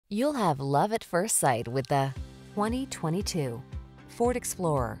You'll have love at first sight with the 2022 Ford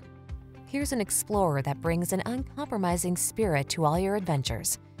Explorer. Here's an Explorer that brings an uncompromising spirit to all your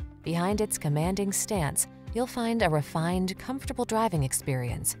adventures. Behind its commanding stance, you'll find a refined, comfortable driving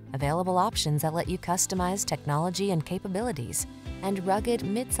experience, available options that let you customize technology and capabilities, and rugged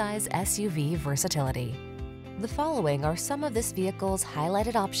midsize SUV versatility. The following are some of this vehicle's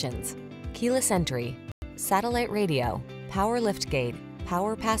highlighted options: keyless entry, satellite radio, power liftgate,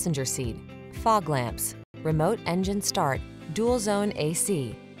 power passenger seat, fog lamps, remote engine start, dual zone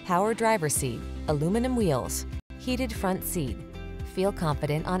AC, power driver seat, aluminum wheels, heated front seat. Feel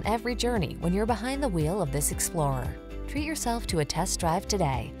confident on every journey when you're behind the wheel of this Explorer. Treat yourself to a test drive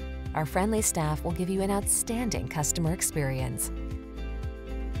today. Our friendly staff will give you an outstanding customer experience.